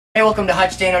Hey, welcome to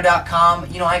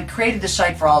HutchDano.com. You know, I created this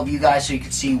site for all of you guys so you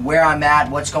can see where I'm at,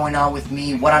 what's going on with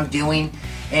me, what I'm doing.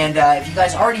 And if you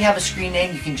guys already have a screen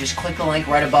name, you can just click the link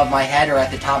right above my head or at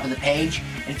the top of the page.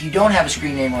 And if you don't have a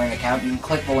screen name or an account, you can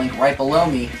click the link right below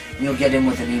me and you'll get in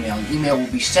with an email. An email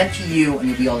will be sent to you and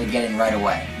you'll be able to get in right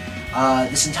away.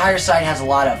 This entire site has a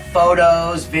lot of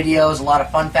photos, videos, a lot of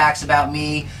fun facts about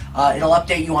me. It'll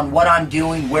update you on what I'm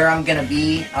doing, where I'm going to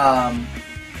be.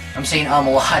 I'm saying a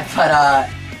lot, but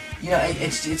you know,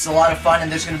 it's a lot of fun,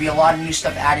 and there's going to be a lot of new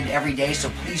stuff added every day,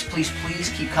 so please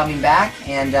keep coming back,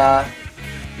 and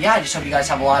yeah, I just hope you guys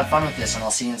have a lot of fun with this, and I'll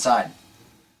see you inside.